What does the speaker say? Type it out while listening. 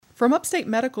From Upstate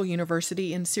Medical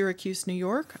University in Syracuse, New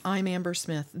York, I'm Amber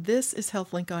Smith. This is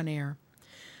HealthLink on Air.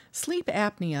 Sleep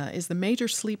apnea is the major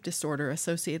sleep disorder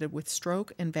associated with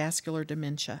stroke and vascular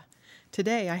dementia.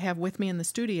 Today, I have with me in the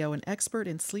studio an expert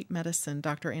in sleep medicine,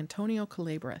 Dr. Antonio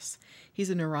Calabres. He's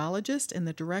a neurologist and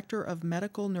the director of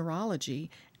medical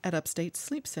neurology at Upstate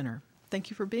Sleep Center.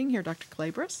 Thank you for being here, Dr.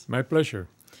 Calabres. My pleasure.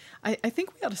 I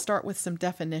think we ought to start with some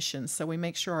definitions so we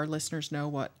make sure our listeners know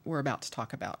what we're about to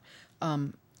talk about.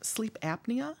 Sleep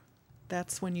apnea,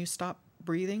 that's when you stop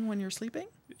breathing when you're sleeping?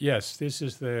 Yes, this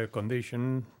is the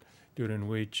condition during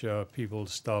which people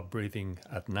stop breathing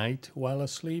at night while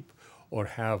asleep or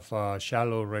have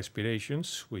shallow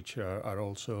respirations, which are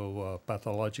also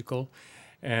pathological.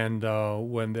 And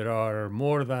when there are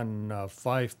more than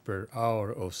 5 per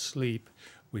hour of sleep,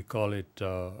 we call it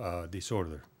a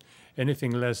disorder. Anything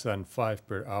less than 5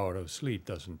 per hour of sleep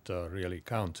doesn't really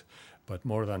count, but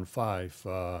more than 5,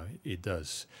 it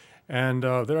does. And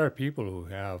there are people who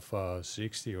have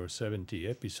 60 or 70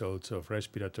 episodes of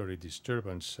respiratory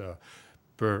disturbance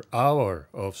per hour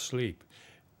of sleep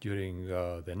during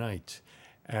the night.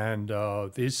 And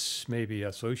this may be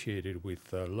associated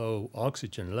with low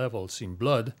oxygen levels in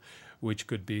blood, which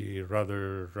could be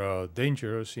rather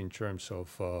dangerous in terms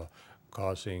of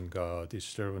causing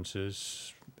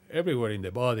disturbances everywhere in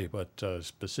the body, but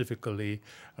specifically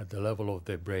at the level of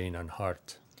the brain and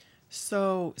heart.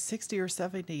 So 60 or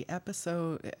 70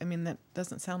 episode, I mean, that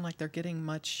doesn't sound like they're getting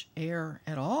much air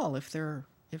at all if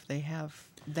they have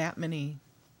that many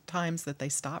times that they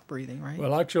stop breathing, right?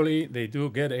 Well, actually, they do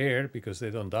get air because they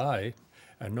don't die,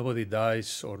 and nobody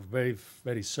dies, or very,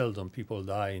 very seldom people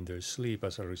die in their sleep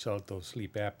as a result of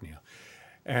sleep apnea.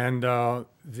 And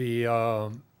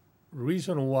the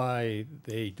reason why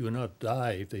they do not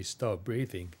die if they stop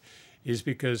breathing is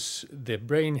because the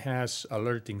brain has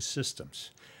alerting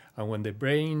systems. And when the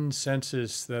brain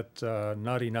senses that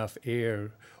not enough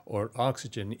air or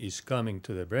oxygen is coming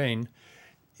to the brain,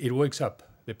 it wakes up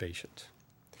the patient.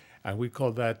 And we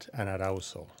call that an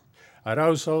arousal.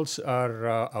 Arousals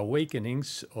are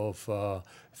awakenings of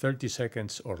 30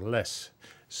 seconds or less.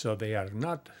 So they are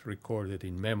not recorded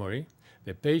in memory.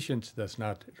 The patient does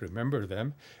not remember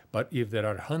them. But if there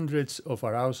are hundreds of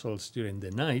arousals during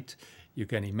the night, you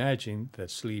can imagine that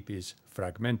sleep is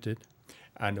fragmented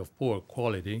and of poor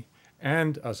quality,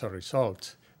 and as a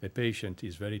result, the patient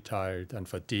is very tired and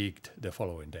fatigued the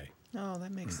following day. Oh,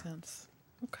 that makes sense.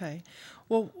 Okay.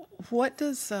 Well, what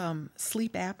does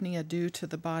sleep apnea do to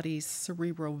the body's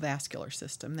cerebrovascular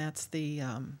system? That's the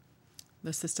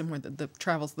system where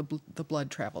the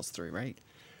blood travels through, right?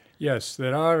 Yes,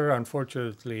 there are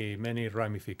unfortunately many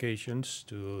ramifications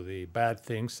to the bad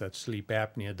things that sleep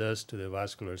apnea does to the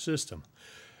vascular system.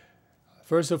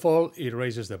 First of all, it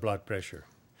raises the blood pressure.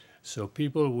 So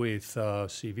people with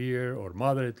severe or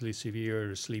moderately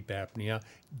severe sleep apnea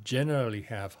generally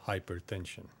have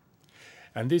hypertension.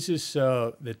 And this is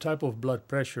the type of blood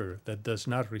pressure that does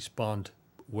not respond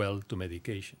well to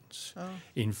medications. Oh.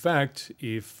 In fact,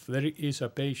 if there is a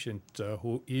patient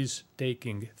who is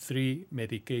taking 3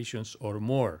 medications or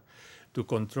more to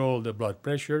control the blood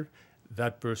pressure,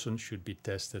 that person should be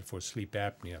tested for sleep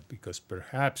apnea because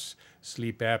perhaps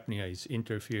sleep apnea is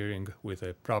interfering with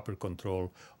a proper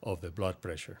control of the blood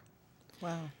pressure.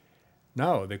 Wow.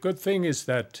 Now, the good thing is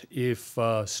that if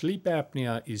sleep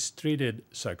apnea is treated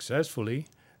successfully,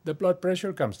 the blood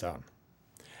pressure comes down.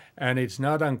 And it's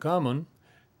not uncommon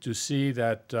to see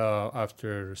that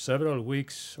after several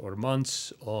weeks or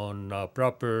months on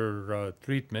proper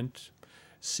treatment,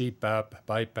 CPAP,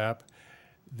 BiPAP,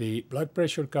 the blood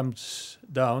pressure comes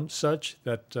down such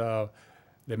that the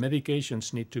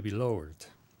medications need to be lowered.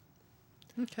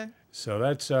 Okay. So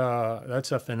that's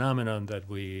a phenomenon that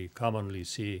we commonly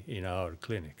see in our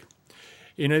clinic.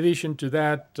 In addition to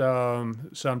that,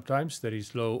 sometimes there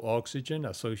is low oxygen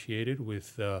associated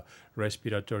with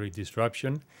respiratory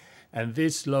disruption, and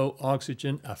this low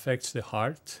oxygen affects the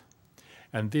heart,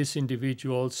 and these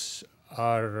individuals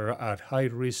are at high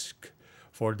risk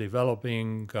for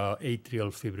developing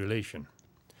atrial fibrillation.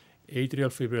 Atrial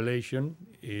fibrillation,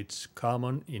 it's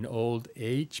common in old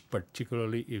age,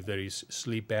 particularly if there is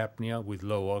sleep apnea with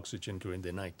low oxygen during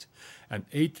the night. And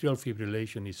atrial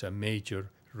fibrillation is a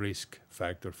major risk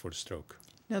factor for stroke.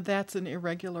 Now that's an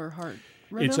irregular heart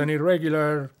rhythm? It's an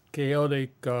irregular,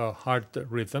 chaotic heart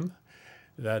rhythm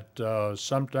that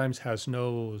sometimes has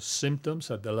no symptoms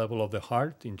at the level of the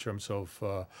heart in terms of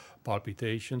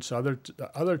palpitations.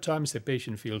 Other times the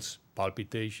patient feels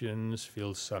palpitations,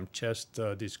 feels some chest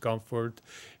discomfort,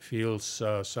 feels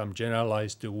some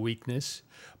generalized weakness.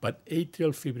 But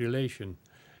atrial fibrillation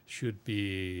should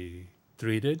be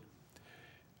treated,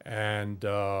 and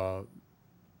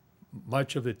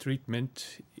much of the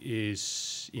treatment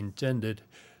is intended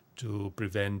to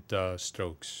prevent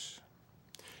strokes.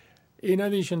 In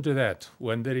addition to that,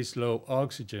 when there is low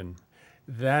oxygen,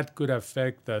 that could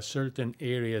affect certain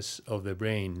areas of the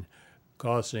brain,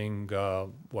 causing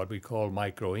what we call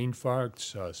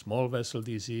microinfarcts, small vessel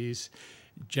disease,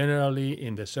 generally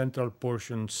in the central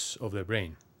portions of the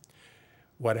brain.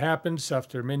 What happens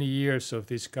after many years of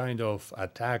this kind of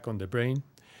attack on the brain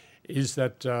is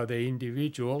that the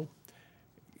individual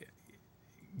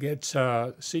gets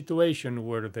a situation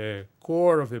where the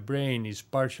core of the brain is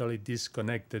partially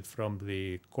disconnected from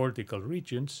the cortical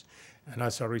regions, and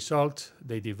as a result,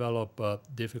 they develop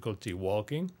difficulty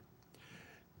walking,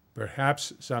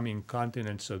 perhaps some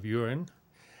incontinence of urine,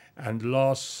 and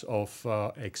loss of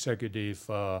executive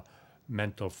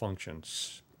mental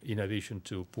functions, in addition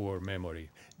to poor memory.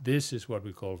 This is what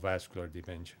we call vascular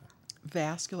dementia.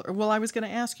 Vascular. Well, I was going to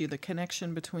ask you the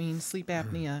connection between sleep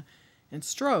apnea and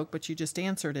stroke, but you just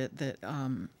answered it, that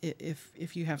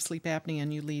if you have sleep apnea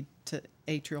and you lead to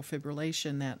atrial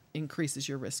fibrillation, that increases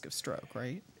your risk of stroke,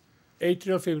 right?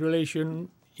 Atrial fibrillation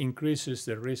increases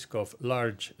the risk of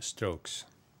large strokes.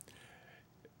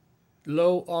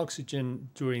 Low oxygen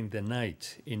during the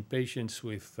night in patients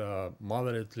with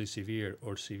moderately severe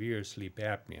or severe sleep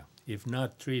apnea, if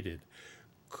not treated,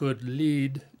 could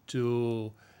lead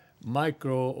to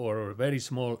micro or very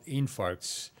small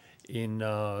infarcts in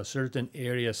certain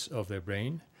areas of the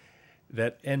brain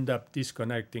that end up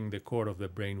disconnecting the core of the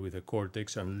brain with the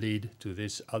cortex and lead to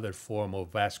this other form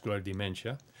of vascular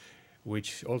dementia,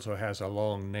 which also has a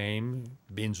long name,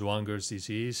 Binswanger's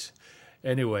disease.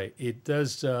 Anyway, it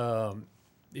does.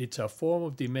 It's a form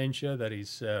of dementia that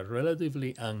is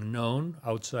relatively unknown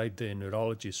outside the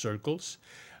neurology circles,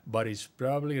 but is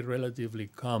probably relatively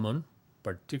common,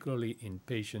 particularly in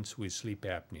patients with sleep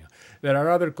apnea. There are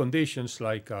other conditions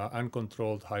like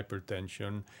uncontrolled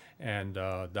hypertension and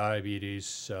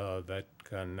diabetes that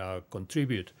can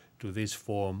contribute to this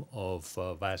form of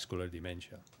vascular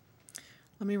dementia.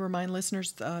 Let me remind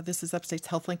listeners, this is Upstate's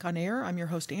HealthLink on Air. I'm your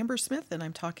host, Amber Smith, and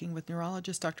I'm talking with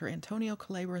neurologist Dr. Antonio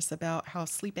Culebras about how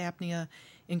sleep apnea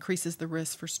increases the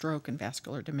risk for stroke and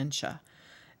vascular dementia.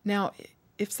 Now,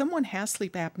 if someone has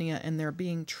sleep apnea and they're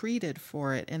being treated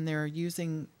for it and they're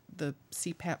using the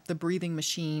CPAP, the breathing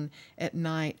machine at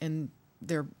night, and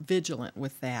they're vigilant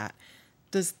with that,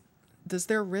 does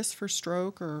their risk for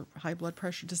stroke or high blood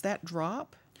pressure, does that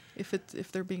drop if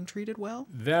they're being treated well?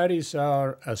 That is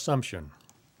our assumption.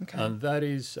 Okay. And that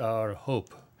is our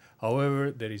hope.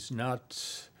 However, there is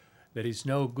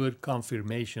no good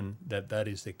confirmation that that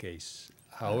is the case.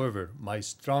 However, my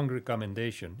strong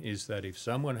recommendation is that if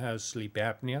someone has sleep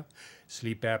apnea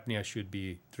should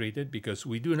be treated, because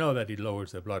we do know that it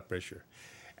lowers the blood pressure.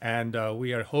 And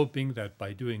we are hoping that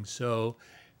by doing so,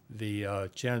 the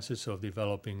chances of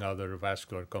developing other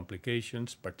vascular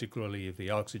complications, particularly if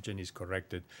the oxygen is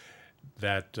corrected,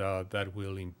 that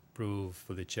will improve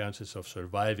the chances of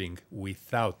surviving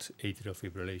without atrial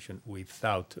fibrillation,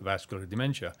 without vascular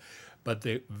dementia. But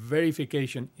the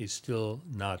verification is still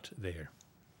not there.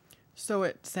 So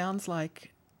it sounds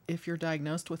like if you're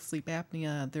diagnosed with sleep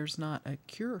apnea, there's not a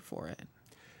cure for it.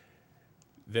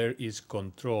 There is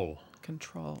control.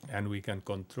 Control. And we can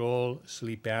control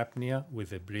sleep apnea with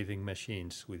the breathing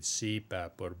machines, with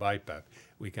CPAP or BiPAP.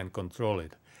 We can control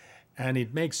it. And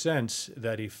it makes sense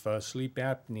that if sleep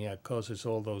apnea causes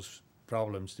all those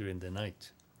problems during the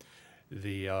night,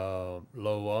 the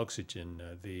low oxygen,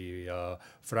 the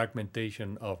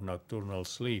fragmentation of nocturnal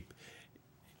sleep,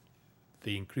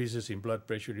 the increases in blood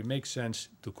pressure, it makes sense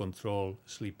to control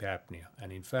sleep apnea.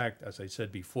 And in fact, as I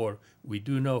said before, we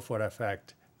do know for a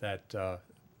fact that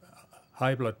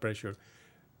high blood pressure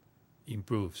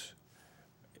improves.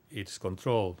 It's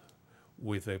controlled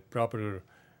with a proper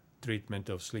treatment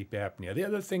of sleep apnea. The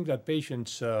other thing that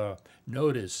patients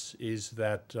notice is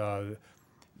that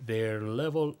their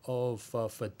level of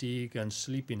fatigue and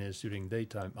sleepiness during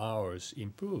daytime hours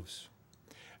improves.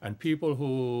 And people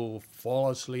who fall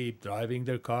asleep driving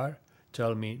their car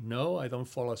tell me, no, I don't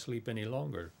fall asleep any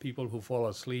longer. People who fall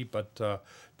asleep at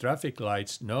traffic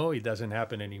lights, no, it doesn't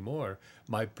happen anymore.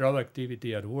 My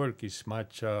productivity at work is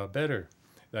much better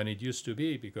than it used to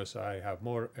be because I have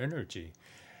more energy.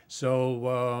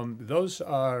 So those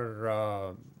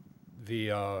are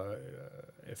the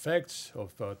effects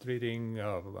of treating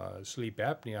sleep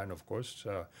apnea, and of course,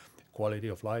 quality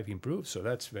of life improves. So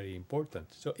that's very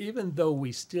important. So even though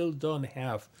we still don't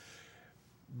have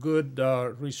good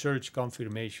research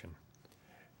confirmation,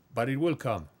 but it will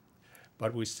come,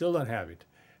 but we still don't have it,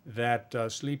 that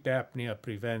sleep apnea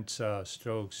prevents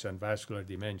strokes and vascular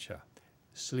dementia.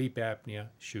 Sleep apnea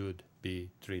should be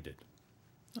treated.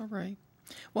 All right.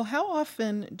 Well, how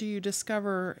often do you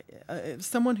discover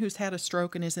someone who's had a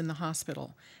stroke and is in the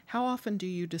hospital? How often do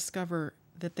you discover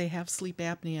that they have sleep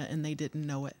apnea and they didn't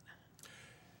know it?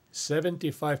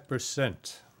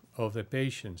 75% of the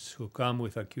patients who come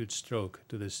with acute stroke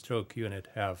to the stroke unit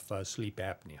have sleep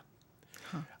apnea.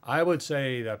 Huh. I would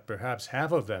say that perhaps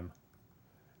half of them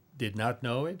did not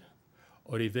know it,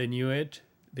 or if they knew it,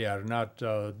 they are not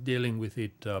dealing with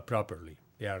it properly.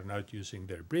 They are not using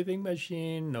their breathing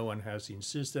machine. No one has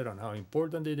insisted on how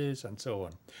important it is, and so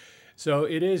on. So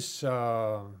it is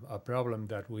a problem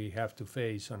that we have to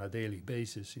face on a daily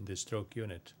basis in the stroke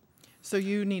unit. So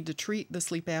you need to treat the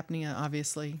sleep apnea,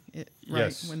 obviously, right,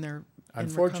 Yes. when they're in recovery.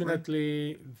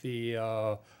 Unfortunately,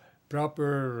 the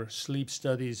proper sleep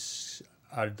studies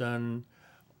are done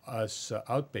as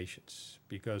outpatients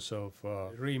because of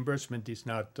reimbursement is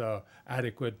not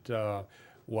adequate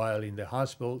while in the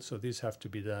hospital, so these have to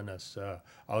be done as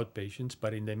outpatients.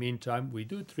 But in the meantime, we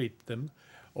do treat them,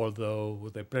 although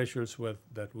the pressures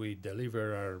that we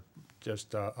deliver are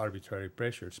just arbitrary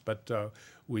pressures. But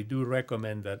we do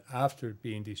recommend that after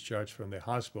being discharged from the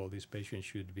hospital, this patient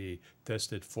should be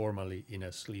tested formally in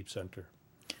a sleep center.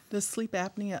 Does sleep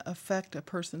apnea affect a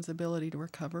person's ability to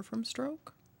recover from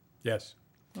stroke? Yes.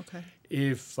 Okay.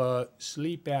 If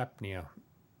sleep apnea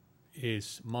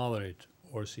is moderate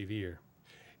or severe,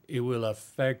 it will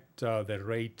affect the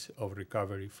rate of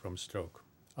recovery from stroke.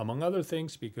 Among other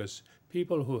things, because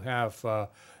people who have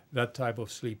that type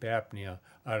of sleep apnea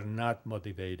are not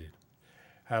motivated,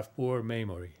 have poor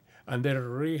memory, and their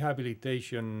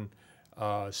rehabilitation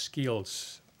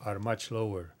skills are much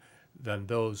lower than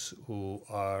those who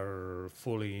are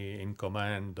fully in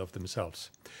command of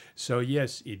themselves. So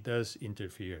yes, it does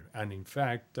interfere. And in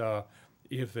fact,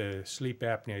 if the sleep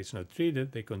apnea is not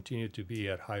treated, they continue to be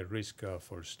at high risk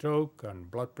for stroke and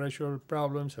blood pressure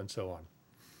problems and so on.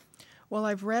 Well,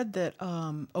 I've read that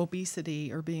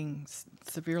obesity or being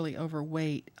severely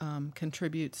overweight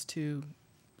contributes to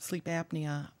sleep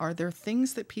apnea. Are there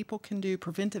things that people can do,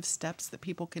 preventive steps that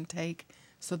people can take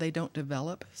so they don't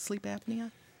develop sleep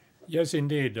apnea? Yes,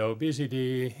 indeed.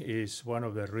 Obesity is one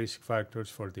of the risk factors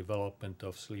for development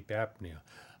of sleep apnea,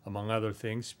 among other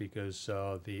things because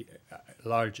the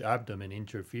large abdomen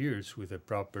interferes with the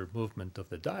proper movement of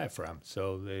the diaphragm.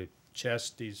 So the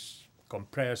chest is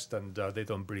compressed and they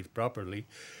don't breathe properly,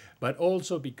 but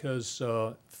also because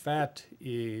fat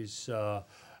is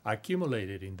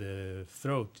accumulated in the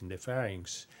throat, in the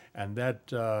pharynx, and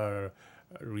that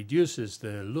reduces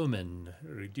the lumen,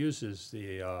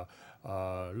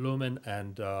 lumen,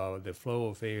 and the flow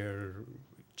of air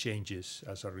changes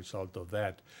as a result of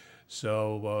that.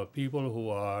 So people who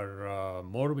are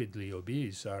morbidly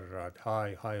obese are at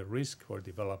high risk for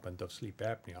development of sleep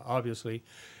apnea. Obviously,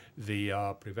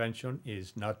 the prevention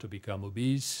is not to become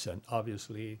obese, and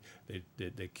obviously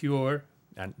the cure,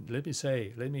 and let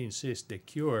me insist, the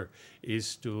cure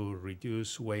is to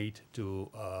reduce weight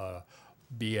to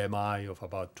BMI of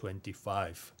about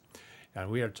 25. And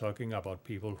we are talking about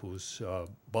people whose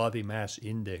body mass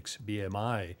index,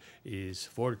 BMI, is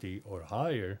 40 or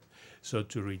higher. So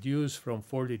to reduce from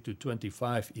 40 to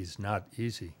 25 is not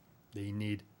easy. They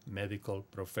need medical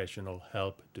professional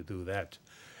help to do that.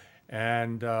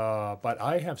 And but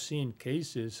I have seen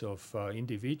cases of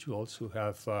individuals who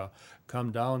have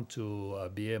come down to a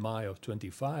BMI of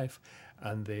 25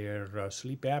 and their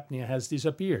sleep apnea has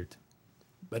disappeared.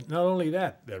 But not only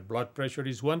that, their blood pressure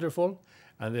is wonderful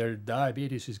and their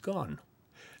diabetes is gone.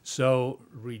 So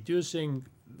reducing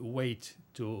weight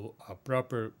to a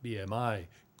proper BMI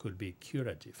could be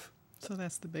curative. So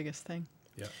that's the biggest thing.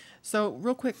 Yeah. So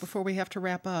real quick before we have to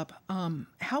wrap up,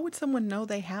 how would someone know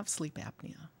they have sleep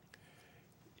apnea?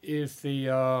 If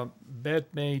the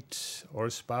bedmate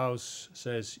or spouse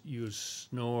says you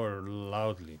snore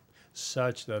loudly,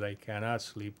 such that I cannot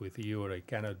sleep with you or I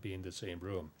cannot be in the same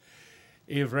room.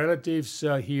 If relatives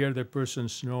hear the person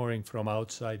snoring from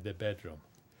outside the bedroom,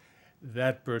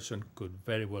 that person could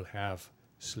very well have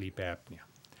sleep apnea.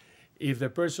 If the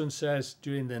person says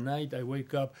during the night I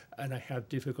wake up and I have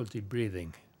difficulty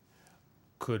breathing,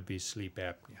 could be sleep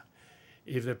apnea.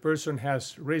 If the person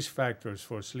has risk factors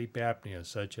for sleep apnea,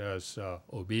 such as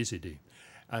obesity,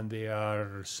 and they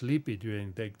are sleepy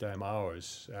during daytime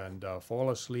hours and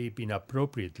fall asleep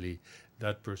inappropriately,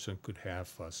 that person could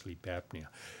have sleep apnea.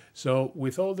 So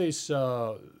with all these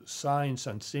signs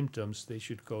and symptoms, they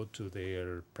should go to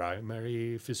their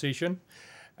primary physician.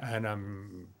 And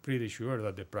I'm pretty sure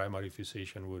that the primary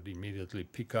physician would immediately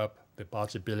pick up the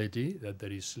possibility that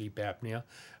there is sleep apnea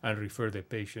and refer the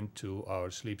patient to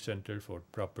our sleep center for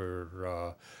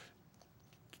proper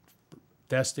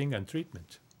testing and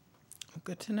treatment.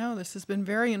 Good to know. This has been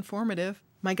very informative.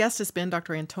 My guest has been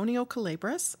Dr. Antonio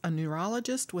Calabres, a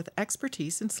neurologist with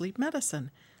expertise in sleep medicine.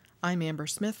 I'm Amber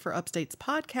Smith for Upstate's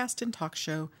podcast and talk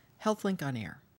show, HealthLink on Air.